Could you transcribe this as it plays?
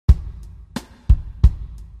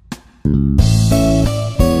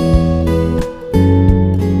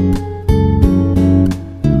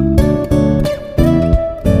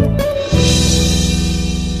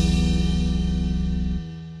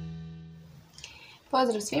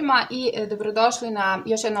Pozdrav svima i dobrodošli na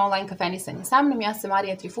još jedno online kafenisanje sa mnom. Ja sam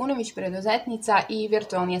Marija Trifunović, preduzetnica i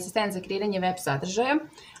virtualni asistent za kreiranje web sadržaja.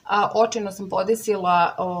 Očajno sam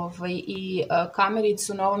podesila i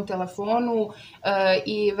kamericu na ovom telefonu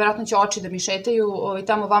i verovatno će oči da mi šetaju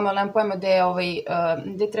tamo vama, ali nemam pojma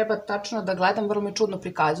gde treba tačno da gledam, vrlo me čudno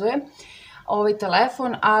prikazuje ovaj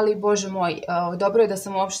telefon, ali bože moj, dobro je da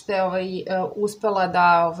sam uopšte uspela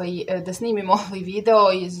da snimim ovaj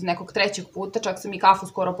video iz nekog trećeg puta, čak sam i kafu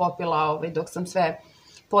skoro popila dok sam sve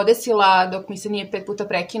podesila, dok mi se nije 5 puta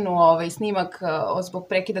prekinuo snimak zbog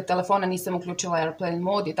prekida telefona, nisam uključila airplane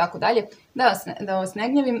mode i tako dalje. Da vas ne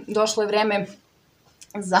gnjavim, došlo je vreme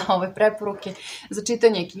za ove preporuke, za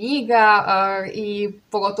čitanje knjiga i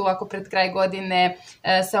pogotovo ako pred kraj godine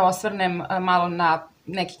se osvrnem malo na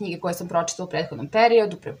neke knjige koje sam pročitala u prethodnom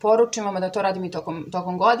periodu, preporučim vam da to radim i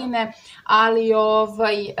tokom godine, ali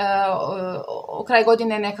kraj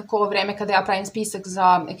godine je nekako ovo vreme kada ja pravim spisak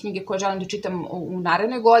za knjige koje želim da čitam u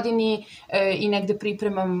narednoj godini i negde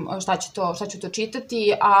pripremam šta ću to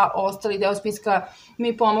čitati, a ostali deo spiska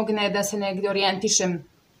mi pomogne da se negde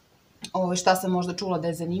orijentišem šta sam možda čula da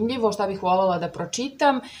je zanimljivo, šta bih voljela da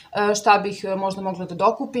pročitam, šta bih možda mogla da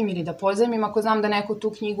dokupim ili da pozajmim ako znam da neko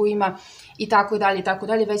tu knjigu ima i tako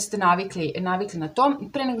dalje, već ste navikli na to.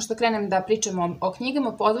 Pre nego što krenem da pričamo o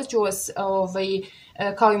knjigama, pozvaću vas,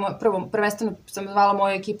 kao i prvenstveno sam zvala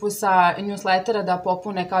moju ekipu sa newslettera da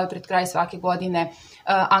popune kao i pred kraj svake godine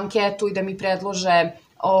anketu i da mi predlože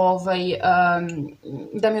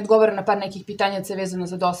da mi odgovore na par nekih pitanjaca vezano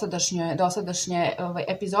za dosadašnje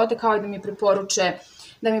epizode, kao i da mi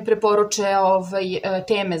preporuče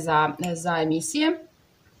teme za emisije.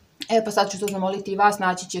 Pa sad ću to zamoliti i vas,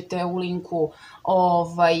 naći ćete u linku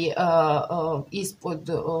ispod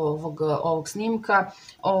ovog snimka,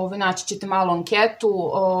 naći ćete malu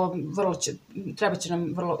anketu,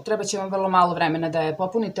 treba će vam vrlo malo vremena da je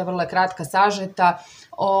popunite, vrlo je kratka, sažeta,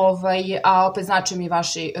 a opet znači mi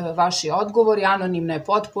vaši odgovori, anonimno je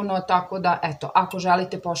potpuno, tako da, eto, ako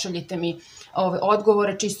želite, pošaljite mi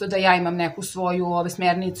odgovore, čisto da ja imam neku svoju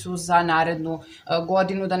smernicu za narednu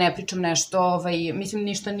godinu, da ne pričam nešto, mislim,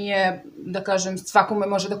 ništa nije, da kažem, svakome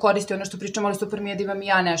može da koristi ono što pričam, ali super mi je da imam i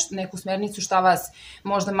ja neku smernicu, šta vas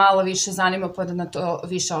možda malo više zanima, pa da na to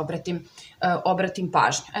više obratim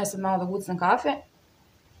pažnju. Sad malo da gucam kafe.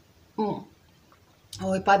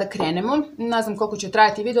 Pa da krenemo. Ne znam koliko će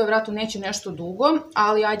trajati video, vjerojatno neće nešto dugo,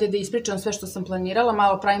 ali ajde da ispričam sve što sam planirala,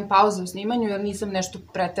 malo pravim pauze u snimanju jer nisam nešto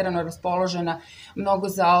preterano raspoložena mnogo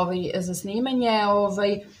za snimanje,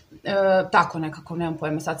 tako nekako, nemam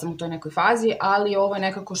pojma, sad sam u toj nekoj fazi, ali ovo je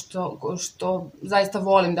nekako što zaista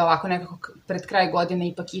volim da ovako nekako pred kraj godine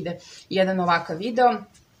ipak ide jedan ovakav video.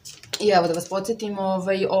 I evo da vas podsjetim,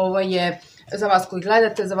 ovo je za vas koji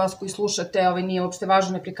gledate, za vas koji slušate, nije uopšte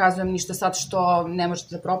važno, ne prikazujem ništa sad što ne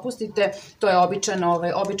možete da propustite. To je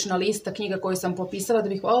obična lista knjiga koju sam popisala da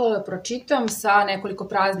bih voljela da pročitam sa nekoliko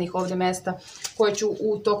praznih ovde mesta koje ću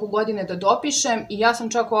u toku godine da dopišem i ja sam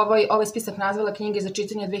čak ovaj spisak nazvala knjige za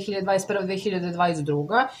čitanje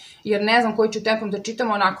 2021-2022, jer ne znam koji ću tempom da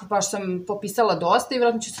čitam, onako baš sam popisala dosta i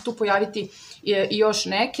vjerojatno će se tu pojaviti i još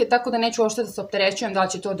neke, tako da neću uopšte da se opterećujem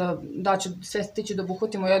da će sve stići da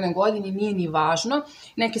obuhvatimo u jednoj godini, nije ni važno.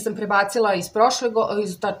 Neke sam prebacila iz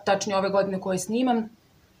tačnije ove godine koje snimam,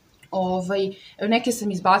 neke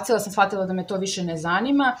sam izbacila, sam shvatila da me to više ne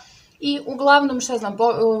zanima i uglavnom, šta znam,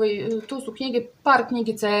 tu su par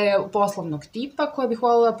knjigica je poslovnog tipa koje bih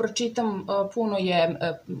voljela da pročitam, puno je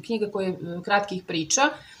knjiga kratkih priča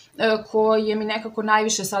koje mi nekako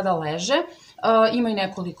najviše sada leže. Ima i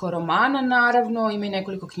nekoliko romana, naravno, ima i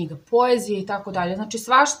nekoliko knjiga poezije i tako dalje. Znači,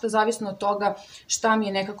 svašta zavisno od toga šta mi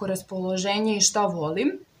je nekako raspoloženje i šta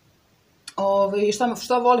volim.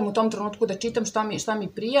 Šta volim u tom trenutku da čitam, šta mi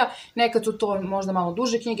prija. Nekad su to možda malo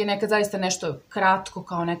duže knjige, nekad zaista nešto kratko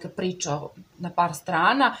kao neka priča na par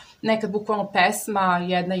strana, nekad bukvalno pesma,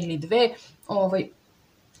 jedna ili dve.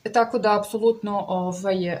 Tako da, apsolutno,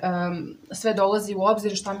 sve dolazi u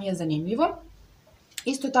obzir šta mi je zanimljivo.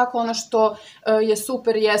 Isto tako ono što je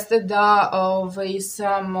super jeste da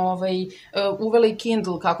sam uvela i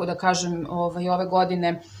Kindle, kako da kažem, ove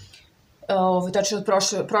godine, tačno od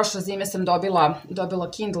prošle zime sam dobila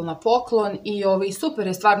Kindle na poklon i super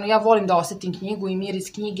je stvarno, ja volim da osetim knjigu i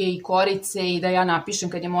miris knjige i korice i da ja napišem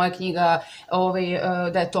kad je moja knjiga,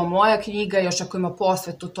 da je to moja knjiga, još ako ima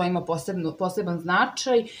posvetu, to ima poseban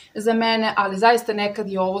značaj za mene, ali zaista nekad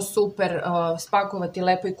je ovo super spakovati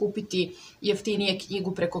lepo i kupiti jeftinije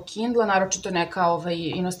knjigu preko Kindle, naročito neka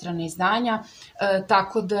inostrana izdanja,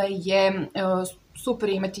 tako da je super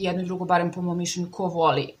imati jednu i drugu, barem po mom mišljenju, ko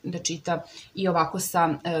voli da čita i ovako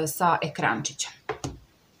sa ekrančića.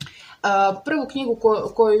 Prvu knjigu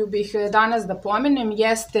koju bih danas da pomenem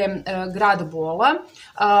jeste Grad bola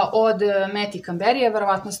od Matthew Camberija.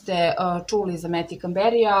 Verovatno ste čuli za Matthew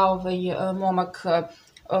Camberija, momak,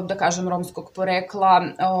 da kažem, romskog porekla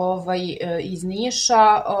iz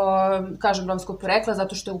Niša. Kažem romskog porekla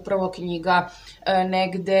zato što je upravo knjiga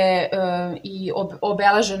negde i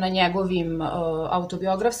obeležena njegovim,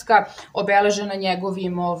 autobiografska, obeležena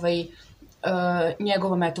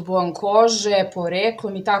njegovom bojom kože,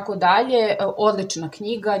 poreklom i tako dalje. Odlična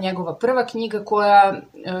knjiga, njegova prva knjiga koja,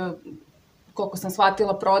 koliko sam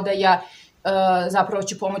shvatila, prodaja, zapravo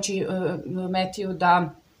će pomoći Matthew da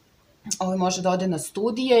može da ode na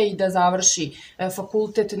studije i da završi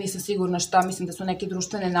fakultet, nisam sigurna šta, mislim da su neke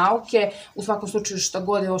društvene nauke, u svakom slučaju šta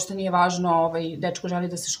god je, uopšte nije važno, dečko želi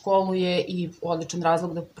da se školuje i odličan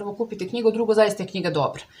razlog da prvo kupite knjigu, drugo, zaista je knjiga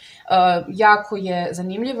dobra. Jako je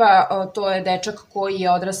zanimljiva, to je dečak koji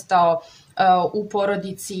je odrastao u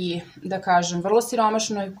porodici, da kažem, vrlo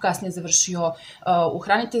siromašnoj, kasnije završio u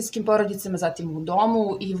hraniteljskim porodicama, zatim u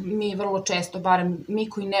domu i mi vrlo često, barem mi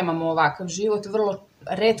koji nemamo ovakav život, vrlo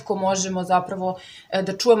retko možemo zapravo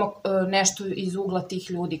da čujemo nešto iz ugla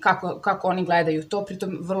tih ljudi, kako oni gledaju to,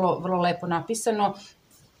 pritom vrlo, vrlo lepo napisano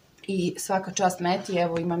i svaka čast Meti,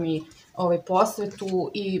 evo imam i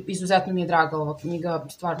posvetu i izuzetno mi je draga ova knjiga,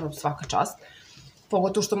 stvarno svaka čast.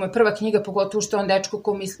 Pogotovo što mu je prva knjiga, pogotovo što je on dečko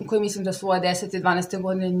koji mislim da svoje 10. i 12.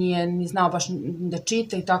 godine nije ni znao baš da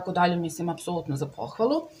čita i tako dalje, mislim, apsolutno za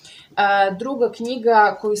pohvalu. Druga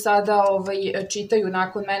knjiga koju sada čitaju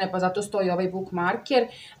nakon mene, pa zato stoji ovaj bookmarker,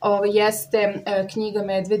 jeste knjiga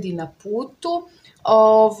Medvedi na putu,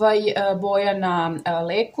 Bojana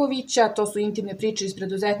Lekovića. To su intimne priče iz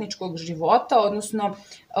preduzetničkog života, odnosno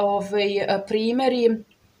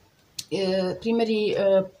primeri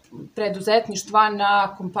preduzetništva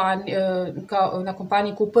na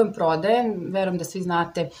kompaniji Kupujem prodajem. Verujem da svi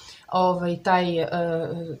znate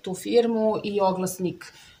tu firmu i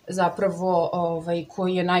oglasnik zapravo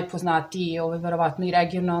koji je najpoznatiji, verovatno i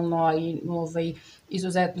regionalno, i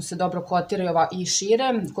izuzetno se dobro kotira i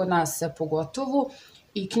šire, kod nas pogotovo.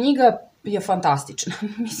 I knjiga je fantastična.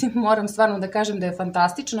 Mislim, moram stvarno da kažem da je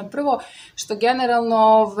fantastična. Prvo, što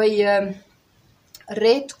generalno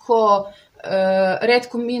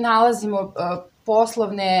retko mi nalazimo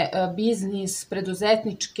poslovne, biznis,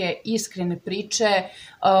 preduzetničke, iskrene priče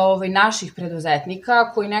naših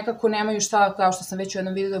preduzetnika koji nekako nemaju šta, kao što sam već u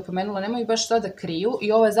jednom videu pomenula, nemaju baš šta da kriju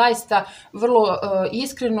i ovo je zaista vrlo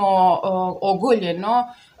iskreno, ogoljeno,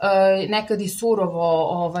 nekad i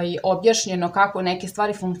surovo objašnjeno kako neke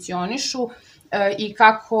stvari funkcionišu i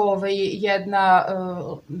kako jedna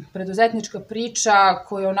preduzetnička priča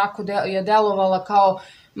koja onako je delovala kao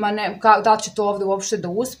da će to ovde uopšte da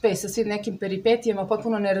uspe sa svim nekim peripetijama,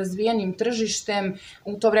 potpuno nerazvijenim tržištem,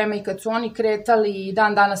 u to vreme i kad su oni kretali i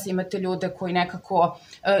dan danas imate ljude koji nekako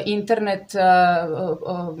internet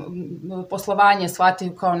poslovanje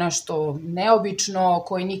shvataju kao nešto neobično,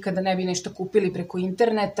 koji nikada ne bi nešto kupili preko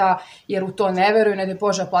interneta jer u to ne veruju, ne da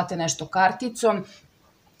Bože plate nešto karticom.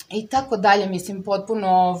 I tako dalje, mislim,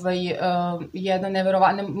 potpuno jedna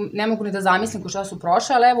neverovatna, ne mogu ni da zamislim ko šta su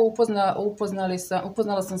prošle, ali evo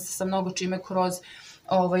upoznala sam se sa mnogo čime kroz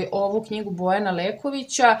ovu knjigu Bojana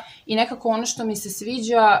Lekovića i nekako ono što mi se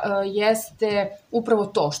sviđa jeste upravo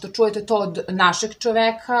to, što čujete to od našeg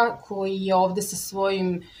čoveka koji je ovde sa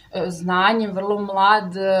svojim znanjem, vrlo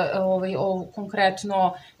mlad,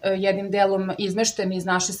 konkretno jednim delom izmešten iz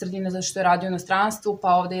naše sredine zato što je radio u inostranstvu,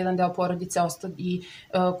 pa ovde jedan deo porodice ostao i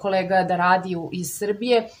kolega da radi iz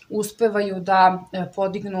Srbije, uspevaju da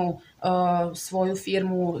podignu svoju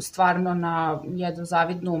firmu stvarno na jednu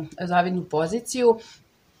zavidnu poziciju.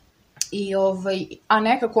 A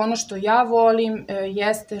nekako ono što ja volim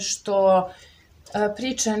jeste što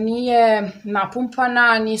priča nije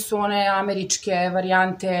napumpana, nisu one američke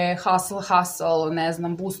varijante hustle, ne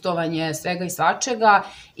znam, boostovanje svega i svačega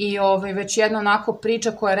i već jedna onako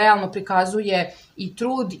priča koja realno prikazuje i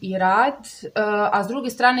trud i rad, a s druge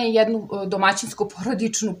strane jednu domaćinsko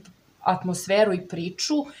porodičnu atmosferu i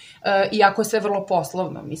priču, iako je sve vrlo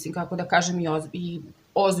poslovno, mislim, kako da kažem, i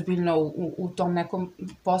ozbiljno u tom nekom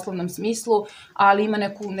poslovnom smislu, ali ima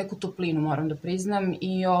neku toplinu, moram da priznam,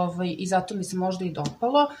 i zato mi se možda i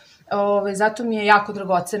dopalo. Zato mi je jako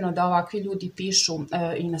dragoceno da ovakvi ljudi pišu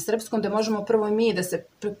i na srpskom, da možemo prvo i mi da se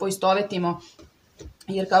poistovetimo,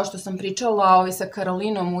 jer kao što sam pričala sa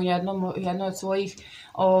Karolinom u jednoj od svojih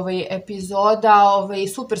epizoda,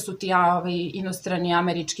 super su ti inostrani,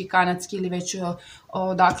 američki, kanadski ili već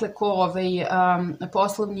odakle ko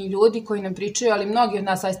poslovni ljudi koji nam pričaju, ali mnogi od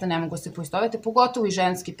nas zaista ne mogu se poistovete, pogotovo i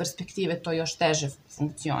ženske perspektive to još teže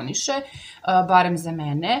funkcioniše, barem za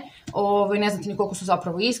mene. Ne znate ni koliko su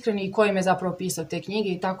zapravo iskreni i ko im je zapravo pisao te knjige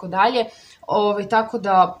i tako dalje. Tako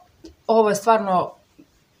da ovo je stvarno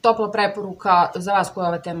topla preporuka za vas koja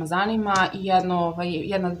ova tema zanima i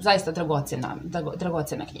jedna zaista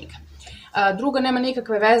dragocena knjiga. Druga nema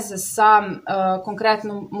nikakve veze sa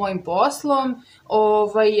konkretno mojim poslom,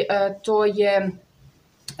 to je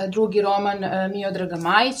drugi roman Miodraga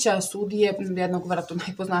Majića, sudije, jednog vratno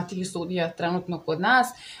najpoznatijih sudija trenutno kod nas,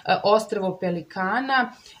 Ostrvo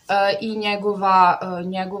pelikana i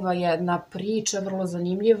njegova jedna priča vrlo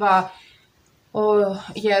zanimljiva o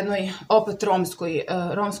jednoj opet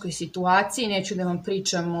romskoj situaciji. Neću da vam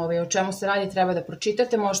pričam o čemu se radi, treba da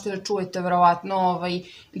pročitate, možete da čujete verovatno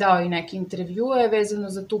dao i neke intervjue vezano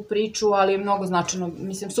za tu priču, ali je mnogo značajno,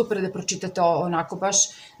 mislim super da pročitate onako baš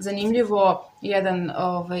zanimljivo,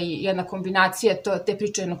 jedna kombinacija te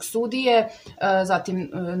priče jednog sudije,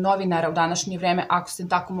 zatim novinara u današnje vreme, ako se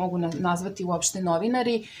tako mogu nazvati uopšte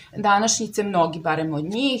novinari, današnjice, mnogi barem od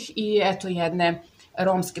njih, i eto jedne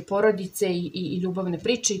romske porodice i ljubavne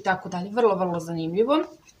priče i tako dalje. Vrlo, vrlo zanimljivo.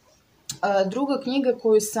 Druga knjiga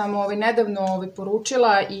koju sam nedavno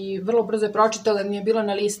poručila i vrlo brzo je pročitala, jer mi je bila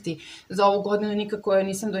na listi za ovu godinu, nikako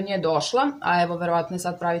nisam do nje došla, a evo, verovatno je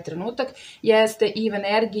sad pravi trenutak, jeste Ivan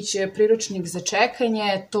Ergić, Priručnik za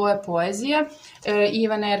čekanje, to je poezija.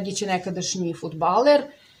 Ivan Ergić je nekadašnji fudbaler.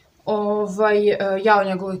 Ja o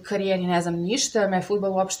njegovoj karijeri ne znam ništa, me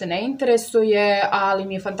fudbal uopšte ne interesuje, ali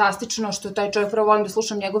mi je fantastično što taj čovjek, prvo volim da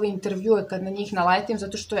slušam njegove intervjue kad na njih naletim,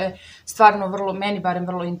 zato što je stvarno meni barem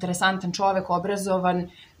vrlo interesantan čovjek, obrazovan,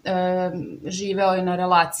 živeo je na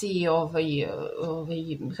relaciji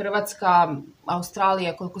Hrvatska,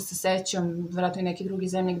 Australija, koliko se sećam, vjerojatno i neke druge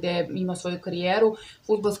zemlje gde je imao svoju karijeru,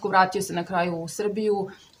 fudbalsku, vratio se na kraju u Srbiju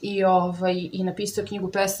i napisao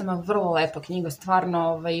knjigu pesama, vrlo lepa knjiga,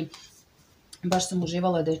 stvarno, baš sam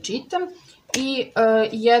uživala da je čitam. I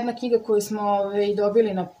jedna knjiga koju smo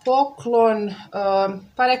dobili na poklon,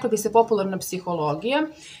 pa rekla bi se popularna psihologija,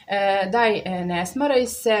 Daj ne smaraj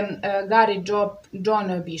se, Gary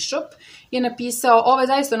John Bishop je napisao, ovo je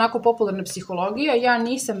zaista onako popularna psihologija, ja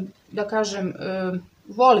nisam, da kažem,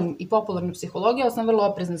 volim i popularnu psihologiju, ali sam vrlo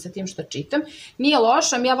oprezna sa tim što čitam. Nije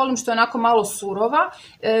loša, ja volim što je onako malo surova,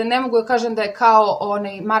 ne mogu da kažem da je kao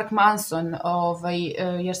onaj Mark Manson,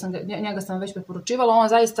 jer njega sam već preporučivala, on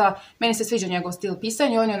zaista, meni se sviđa njegov stil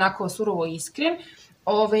pisanja, on je onako surovo iskren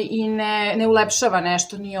i ne ulepšava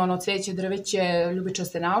nešto, nije ono cveće, drveće,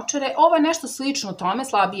 ljubičaste naočare. Ovo je nešto slično tome,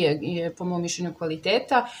 slabije je po mom mišljenju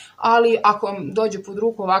kvaliteta, ali ako vam dođe pod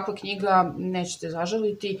ruku ovakva knjiga, nećete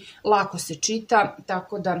zažaliti, lako se čita,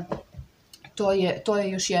 tako da to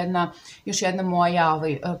je još jedna moja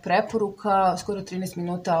preporuka, skoro 13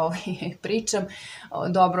 minuta pričam,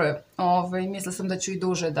 dobro je, mislila sam da ću i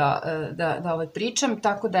duže da pričam,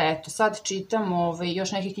 tako da eto, sad čitam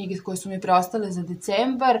još neke knjige koje su mi preostale za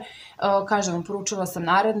decembar, kažem vam, poručila sam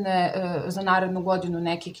za narednu godinu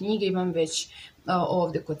neke knjige, imam već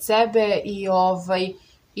ovde kod sebe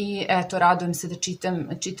i eto, radujem se da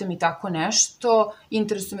čitam i tako nešto,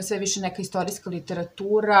 interesuje me sve više neka istorijska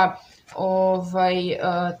literatura,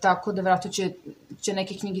 tako da vjerojatno će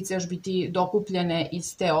neke knjigice još biti dokupljene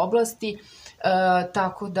iz te oblasti,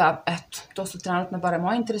 tako da, eto, to su trenutno bare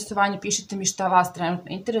moje interesovanje, pišite mi šta vas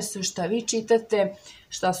trenutno interesuje, šta vi čitate,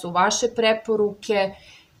 šta su vaše preporuke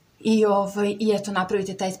i eto,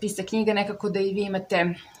 napravite taj spisak knjiga nekako da i vi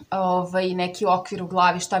imate neki okvir u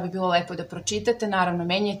glavi šta bi bilo lepo da pročitate, naravno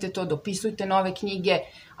menjajte to, dopisujte nove knjige,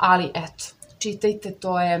 ali eto, čitajte,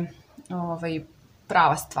 to je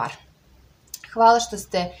prava stvar. Hvala što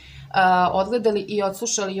ste odgledali i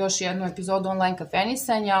odslušali još jednu epizodu online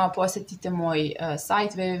kafenisanja, posetite moj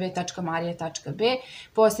sajt www.marija.b,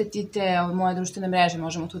 posetite moje društvene mreže,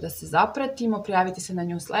 možemo tu da se zapratimo, prijavite se na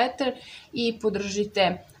newsletter i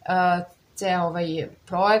podržite ceo ovaj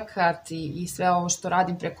projekat i sve ovo što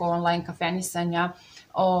radim preko online kafenisanja,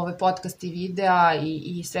 podcast i videa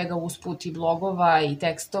i svega usput i blogova i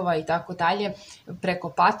tekstova i tako dalje preko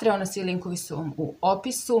Patreona, svi linkovi su vam u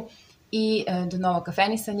opisu i do novog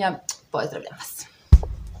kafenisanja, pozdravljam vas.